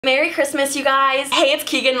Merry Christmas, you guys. Hey, it's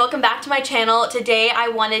Keegan. Welcome back to my channel. Today I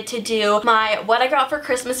wanted to do my what I got for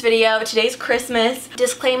Christmas video. Today's Christmas.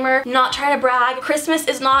 Disclaimer, not trying to brag. Christmas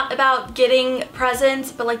is not about getting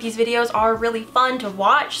presents, but like these videos are really fun to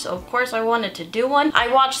watch, so of course I wanted to do one. I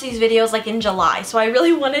watched these videos like in July, so I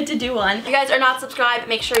really wanted to do one. If you guys are not subscribed,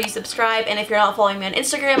 make sure you subscribe, and if you're not following me on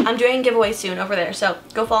Instagram, I'm doing a giveaway soon over there, so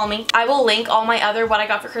go follow me. I will link all my other what I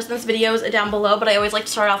got for Christmas videos down below, but I always like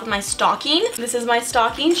to start off with my stocking. This is my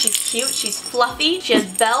stocking. She's cute, she's fluffy, she has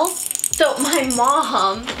bells. So my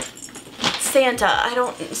mom, Santa,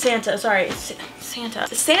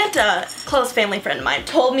 close family friend of mine,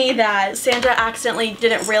 told me that Santa accidentally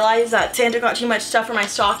didn't realize that Santa got too much stuff for my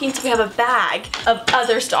stocking, so we have a bag of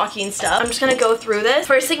other stocking stuff. I'm just gonna go through this.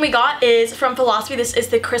 First thing we got is from Philosophy. This is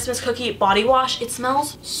the Christmas Cookie Body Wash. It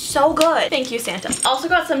smells so good. Thank you, Santa. Also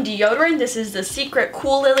got some deodorant. This is the Secret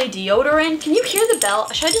Cool Lily deodorant. Can you hear the bell?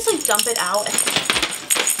 Should I just like dump it out?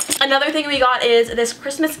 Another thing we got is this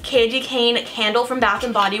Christmas candy cane candle from Bath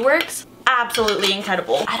 & Body Works. Absolutely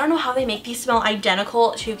incredible. I don't know how they make these smell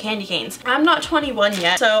identical to candy canes. I'm not 21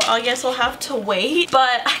 yet, so I guess I'll have to wait,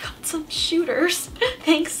 but I got some shooters.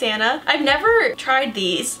 Thanks, Santa. I've never tried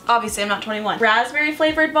these. Obviously, I'm not 21. Raspberry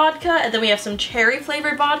flavored vodka, and then we have some cherry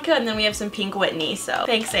flavored vodka, and then we have some Pink Whitney, so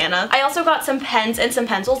thanks, Santa. I also got some pens and some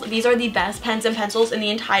pencils. These are the best pens and pencils in the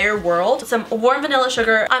entire world. Some warm vanilla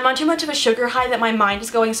sugar. I'm on too much of a sugar high that my mind is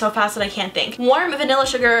going so fast that I can't think. Warm vanilla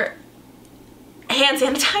sugar hand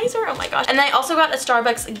sanitizer, oh my gosh. And then I also got a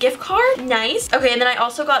Starbucks gift card. Nice. Okay, and then I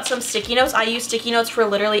also got some sticky notes. I use sticky notes for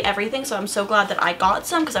literally everything, so I'm so glad that I got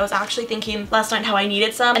some because I was actually thinking last night how I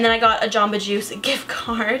needed some. And then I got a Jamba Juice gift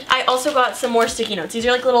card. I also got some more sticky notes. These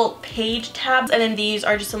are like little page tabs, and then these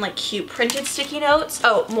are just some like cute printed sticky notes.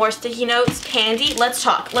 Oh, more sticky notes. Candy. Let's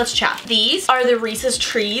talk. Let's chat. These are the Reese's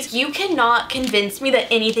Trees. You cannot convince me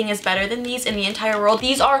that anything is better than these in the entire world.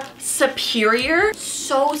 These are superior,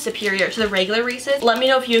 so superior to the regular Reese's. Let me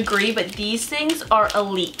know if you agree, but these things are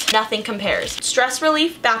elite. Nothing compares. Stress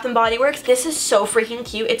Relief, Bath & Body Works. This is so freaking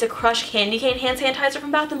cute. It's a Crush Candy Cane hand sanitizer from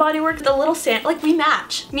Bath & Body Works. The little Santa, like we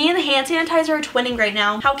match. Me and the hand sanitizer are twinning right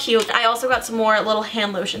now. How cute. I also got some more little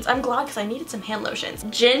hand lotions. I'm glad because I needed some hand lotions.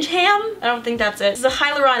 Ginge Ham? I don't think that's it. This is a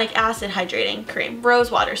hyaluronic acid hydrating cream. Rose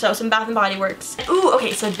water. So some Bath & Body Works. Ooh,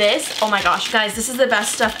 okay, so this, oh my gosh. Guys, this is the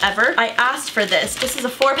best stuff ever. I asked for this. This is a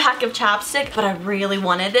 4-pack of chapstick, but I really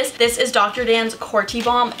wanted this. This is Dr. Dan's Corti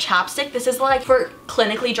Balm chapstick. This is like for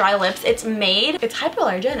clinically dry lips. It's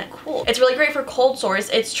hypoallergenic. Cool. It's really great for cold sores.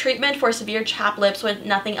 It's treatment for severe chapped lips when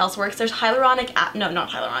nothing else works. There's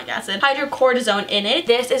hydrocortisone in it.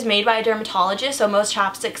 This is made by a dermatologist, so most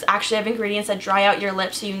chapsticks actually have ingredients that dry out your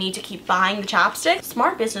lips, so you need to keep buying the chapstick.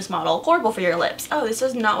 Smart business model. Horrible for your lips. Oh, this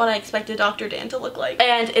is not what I expected Dr. Dan to look like.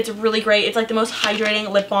 And it's really great. It's like the most hydrating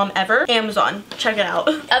lip balm ever. Amazon. Check it out.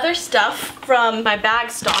 Other stuff from my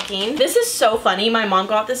bag stocking. This is so funny. My mom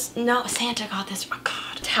got this. No, Santa got this. Oh God.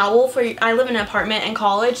 Towel for you. I live in an apartment in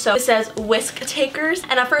college, so it says whisk takers,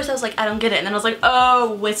 and at first I was like, I don't get it, and then I was like,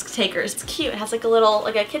 oh, whisk takers. It's cute. It has like a little,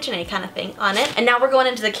 like a KitchenAid kind of thing on it. And now we're going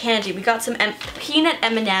into the candy. We got some peanut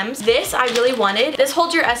M&Ms. This I really wanted. This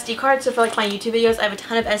holds your SD card, so for like my YouTube videos, I have a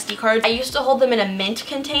ton of SD cards. I used to hold them in a mint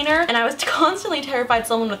container, and I was constantly terrified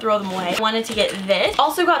someone would throw them away. I wanted to get this.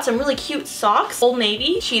 Also got some really cute socks. Old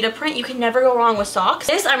Navy cheetah print. You can never go wrong with socks.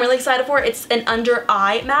 This I'm really excited for. It's an under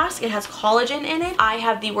eye mask. It has collagen in it. I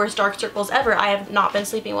have the worst dark circles ever. I have not been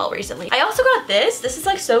sleeping well recently. I also got this. This is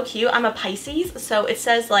like so cute. I'm a Pisces, so it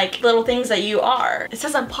says like little things that you are. It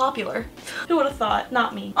says I'm popular. Who would have thought?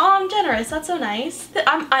 Not me. Oh, I'm generous. That's so nice.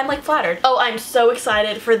 I'm like flattered. Oh, I'm so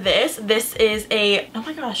excited for this. This is a, oh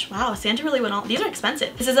my gosh, wow, Santa really went all, these are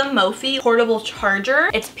expensive. This is a Mophie portable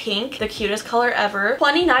charger. It's pink, the cutest color ever.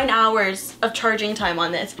 29 hours of charging time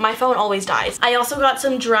on this. My phone always dies. I also got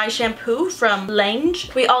some dry shampoo from Lange.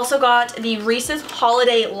 We also got the Reese's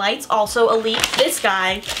Holiday Lights, also elite. This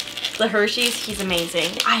guy, the Hershey's, he's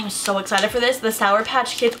amazing. I am so excited for this. The Sour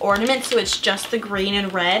Patch Kids ornament, so it's just the green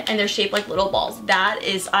and red, and they're shaped like little balls. That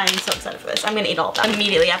is, I am so excited for this. I'm gonna eat all of that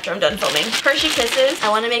immediately after I'm done filming. Hershey Kisses. I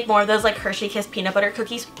want to make more of those like Hershey Kiss peanut butter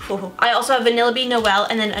cookies. Ooh. I also have Vanilla Bean Noel,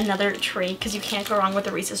 and then another tree, because you can't go wrong with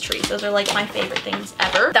the Reese's trees. Those are like my favorite things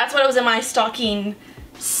ever. That's what was in my stocking,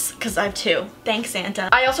 because I have two. Thanks, Santa.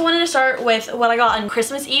 I also wanted to start with what I got on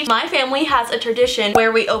Christmas Eve. My family has a tradition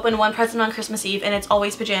where we open one present on Christmas Eve, and it's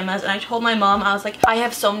always pajamas. And I told my mom, I was like, I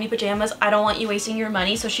have so many pajamas. I don't want you wasting your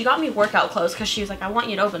money. So she got me workout clothes because she was like, I want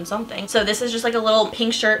you to open something. So this is just like a little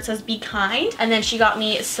pink shirt. It says be kind. And then she got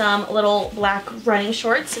me some little black running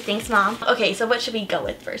shorts. Thanks, Mom. Okay, so what should we go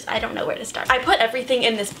with first? I don't know where to start. I put everything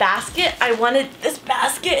in this basket. I wanted this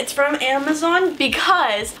basket. It's from Amazon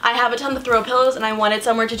because I have a ton of throw pillows and I wanted some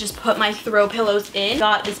somewhere to just put my throw pillows in,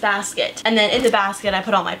 got this basket. And then in the basket, I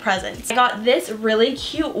put all my presents. I got this really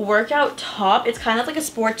cute workout top. It's kind of like a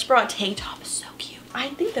sports bra tank top. It's so cute. I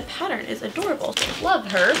think the pattern is adorable. Love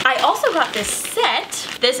her. I also got this set.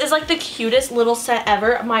 This is like the cutest little set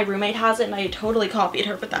ever. My roommate has it and I totally copied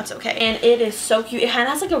her, but that's okay. And it is so cute. It kind of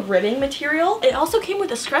has like a ribbing material. It also came with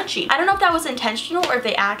a scrunchie. I don't know if that was intentional or if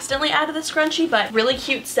they accidentally added the scrunchie, but really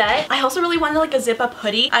cute set. I also really wanted like a zip up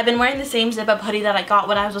hoodie. I've been wearing the same zip up hoodie that I got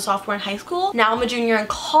when I was a sophomore in high school. Now I'm a junior in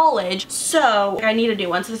college, so I need a new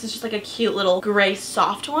one. So this is just like a cute little gray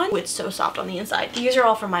soft one. It's so soft on the inside. These are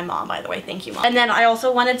all from my mom, by the way. Thank you, Mom. And then I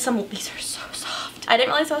also wanted some, these are so soft. I didn't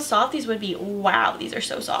realize how soft these would be. Wow, these are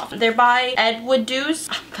so soft. They're by Ed Wood Dews.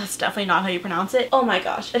 That's definitely not how you pronounce it. Oh my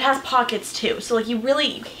gosh. It has pockets too. So like you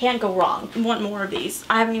can't go wrong. I want more of these.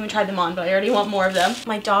 I haven't even tried them on, but I already want more of them.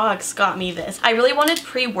 My dogs got me this. I really wanted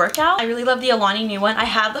pre-workout. I really love the Alani new one. I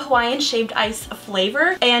have the Hawaiian shaved ice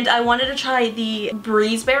flavor and I wanted to try the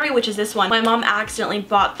Breezeberry, which is this one. My mom accidentally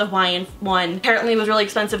bought the Hawaiian one. Apparently it was really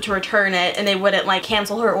expensive to return it and they wouldn't like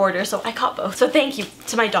cancel her order. So I got both. So thank you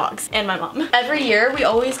to my dogs and my mom. Every year we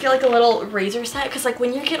always get like a little razor set because like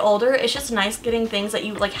when you get older it's just nice getting things that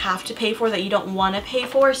you like have to pay for that you don't want to pay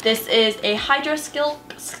for. This is a Hydro Silk.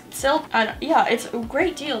 Yeah, it's a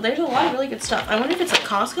great deal. There's a lot of really good stuff. I wonder if it's at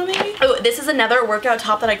Costco maybe. Oh, this is another workout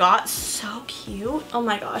top that I got. So cute. Oh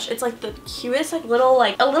my gosh, it's like the cutest like little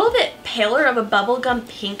like a little bit paler of a bubblegum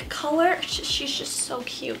pink color. She's just so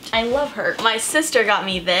cute. I love her. My sister got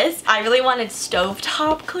me this. I really wanted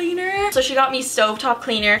stovetop cleaner, so she got me stovetop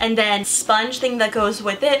cleaner and then sponge thing that goes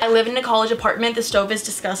with it. I live in a college apartment. The stove is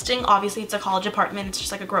disgusting. Obviously it's a college apartment. It's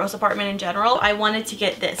just like a gross apartment in general. I wanted to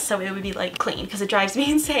get this so it would be like clean because it drives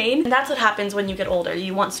me insane. And that's what happens when you get older.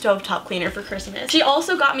 You want stovetop cleaner for Christmas. She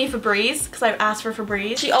also got me Febreze because I asked for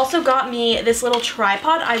Febreze. She also got me this little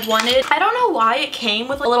tripod I wanted. I don't know why it came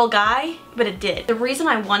with a little guy, but it did. The reason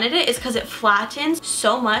I wanted it is because it flattens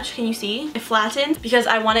so much. Can you see? It flattens because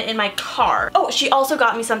I want it in my car. Oh, she also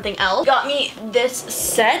got me something else. Got me this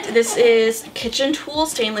set. This is kitchen tool,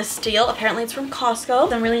 stainless steel. Apparently it's from Costco.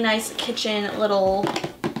 Some really nice kitchen little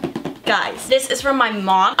guys. This is from my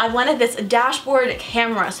mom. I wanted this dashboard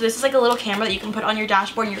camera. So this is like a little camera that you can put on your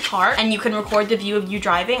dashboard in your car and you can record the view of you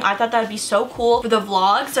driving. I thought that would be so cool for the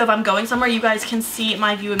vlog. So if I'm going somewhere, you guys can see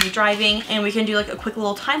my view of me driving and we can do like a quick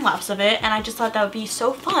little time lapse of it. And I just thought that would be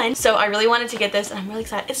so fun. So I really wanted to get this and I'm really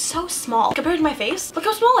excited. It's so small compared to my face. Look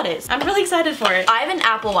how small it is. I'm really excited for it. I have an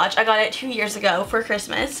Apple Watch. I got it 2 years ago for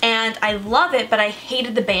Christmas and I love it, but I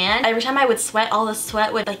hated the band. Every time I would sweat, all the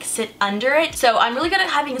sweat would like sit under it. So I'm really good at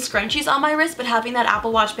having scrunchies on my wrist, but having that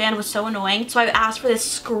Apple Watch band was so annoying. So I asked for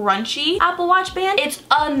this scrunchy Apple Watch band. It's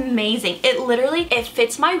amazing. It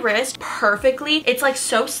fits my wrist perfectly. It's like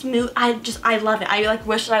so smooth. I love it. I like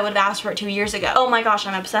wish that I would have asked for it 2 years ago. Oh my gosh,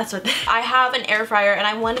 I'm obsessed with it. I have an air fryer and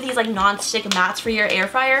I wanted these like non-stick mats for your air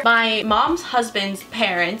fryer. My mom's husband's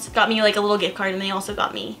parents got me like a little gift card and they also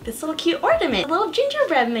got me this little cute ornament. A little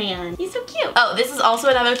gingerbread man. He's so cute. Oh, this is also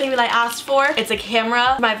another thing that I asked for. It's a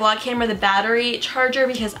camera, my vlog camera, the battery charger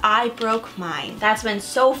because I broke mine. That's been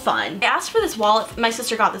so fun. I asked for this wallet. My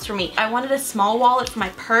sister got this for me. I wanted a small wallet for my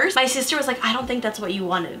purse. My sister was like, I don't think that's what you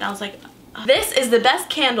wanted. And I was like, this is the best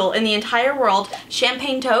candle in the entire world.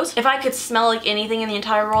 Champagne toast. If I could smell like anything in the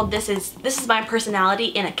entire world, this is my personality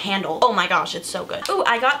in a candle. Oh my gosh, it's so good. Oh,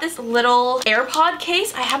 I got this little AirPod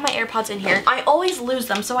case. I have my AirPods in here. I always lose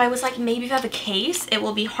them, so I was like, maybe if I have a case, it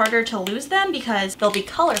will be harder to lose them because they'll be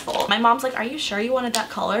colorful. My mom's like, are you sure you wanted that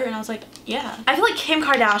color? And I was like, yeah. I feel like Kim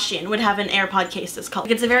Kardashian would have an AirPod case this color.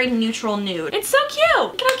 Like, it's a very neutral nude. It's so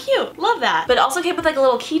cute. Look at how cute. Love that. But it also came with like a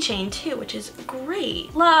little keychain too, which is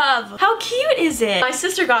great. Love. How cute is it? My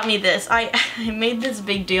sister got me this. I made this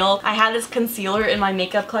big deal. I had this concealer in my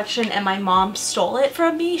makeup collection and my mom stole it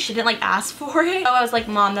from me. She didn't like ask for it. So I was like,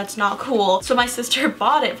 Mom, that's not cool. So my sister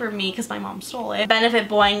bought it for me because my mom stole it. Benefit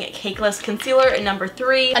Boing Cakeless Concealer in number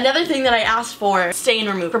 3. Another thing that I asked for, stain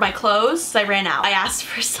remover for my clothes. So I ran out. I asked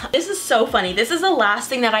for some. This is so funny. This is the last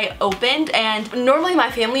thing that I opened and normally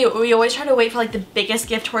my family, we always try to wait for like the biggest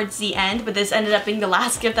gift towards the end, but this ended up being the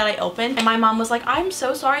last gift that I opened. And my mom was like, I'm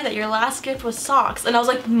so sorry that your last gift was socks. And I was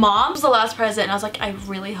like, Mom, this was the last present. And I was like, I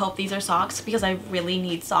really hope these are socks because I really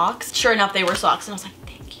need socks. Sure enough, they were socks. And I was like,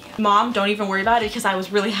 thank you. Mom, don't even worry about it because I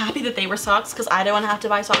was really happy that they were socks because I don't want to have to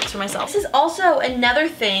buy socks for myself. This is also another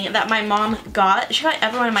thing that my mom got. She got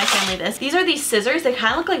everyone in my family this. These are these scissors. They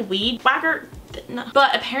kind of look like weed whacker. No.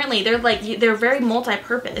 But apparently they're very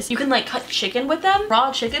multi-purpose. You can like cut chicken with them,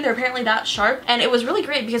 raw chicken. They're apparently that sharp, and it was really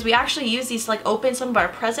great because we actually used these to like open some of our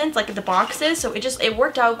presents, like the boxes. So it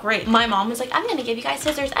worked out great. My mom was like, I'm gonna give you guys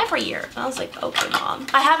scissors every year. And I was like, okay, mom.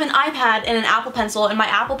 I have an iPad and an Apple Pencil, and my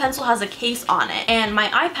Apple Pencil has a case on it, and my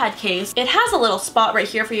iPad case, it has a little spot right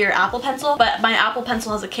here for your Apple Pencil, but my Apple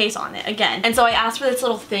Pencil has a case on it again. And so I asked for this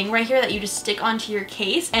little thing right here that you just stick onto your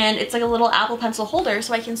case, and it's like a little Apple Pencil holder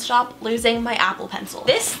so I can stop losing my Apple Pencil.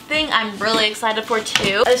 This thing I'm really excited for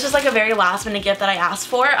too. This was like a very last minute gift that I asked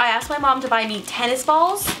for. I asked my mom to buy me tennis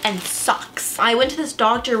balls and socks. I went to this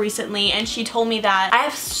doctor recently and she told me that I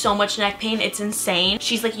have so much neck pain, it's insane.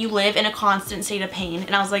 She's like, you live in a constant state of pain.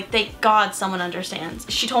 And I was like, thank God someone understands.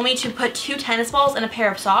 She told me to put 2 tennis balls and a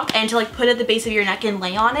pair of socks and to like put it at the base of your neck and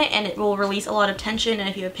lay on it, and it will release a lot of tension, and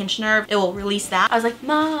if you have a pinched nerve, it will release that. I was like,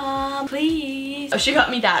 Mom, please. Oh, she got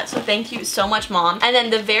me that, so thank you so much, Mom. And then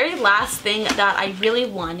the very last thing that I really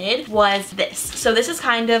wanted was this. So this is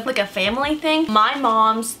kind of like a family thing. My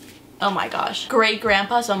mom's, oh my gosh,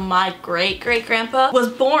 great-grandpa, so my great-great-grandpa was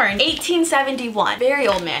born 1871. Very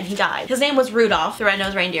old man, he died. His name was Rudolph, the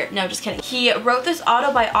red-nosed reindeer. No, just kidding. He wrote this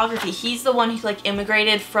autobiography. He's the one who like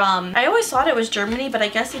immigrated from, I always thought it was Germany, but I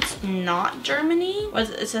guess it's not Germany.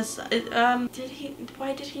 It says,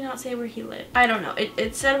 why did he not say where he lived? I don't know.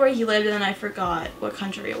 It said where he lived and then I forgot what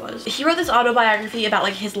country it was. He wrote this autobiography about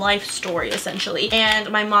like his life story essentially. And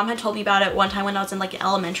my mom had told me about it one time when I was in like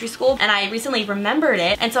elementary school, and I recently remembered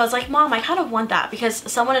it. And so I was like, Mom, I kind of want that, because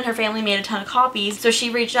someone in her family made a ton of copies. So she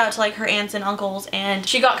reached out to like her aunts and uncles and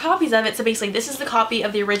she got copies of it. So basically this is the copy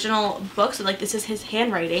of the original book. So like this is his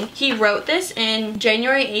handwriting. He wrote this in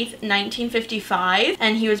January 8th, 1955,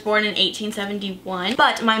 and he was born in 1871.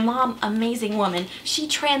 But my mom, amazing woman, she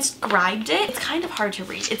transcribed it. It's kind of hard to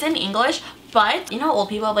read. It's in English, but you know old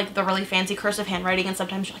people have like the really fancy cursive handwriting and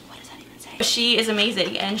sometimes you're like, what is that even say? She is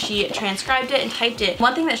amazing and she transcribed it and typed it.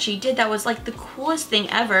 One thing that she did that was like the coolest thing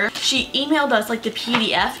ever, she emailed us like the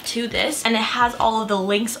PDF to this, and it has all of the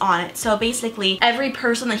links on it. So basically every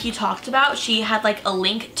person that he talked about, she had like a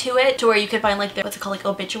link to it to where you could find like the, what's it called, like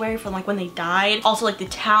obituary from like when they died. Also like the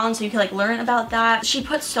town, so you could like learn about that. She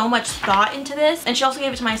put so much thought into this, and she also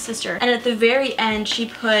gave it to my sister. And at the very end, she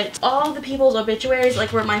put all the people's obituaries,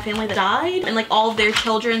 like where my family that died, and like all of their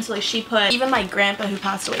children. So like she put even my grandpa who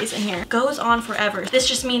passed away is in here. Goes on forever. This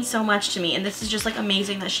just means so much to me, and this is just like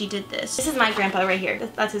amazing that she did this. This is my grandpa right here.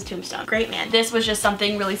 That's his tombstone. Great man. This was just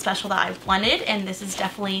something really special that I wanted, and this is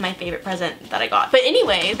definitely my favorite present that I got. But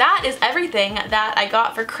anyway, that is everything that I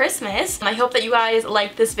got for Christmas. I hope that you guys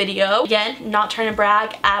liked this video. Again, not trying to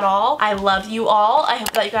brag at all. I love you all. I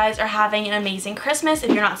hope that you guys are having an amazing Christmas.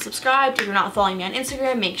 If you're not subscribed, if you're not following me on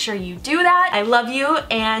Instagram, make sure you do that. I love you,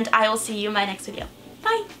 and I will see you in my next video.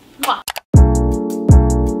 Bye. Mwah.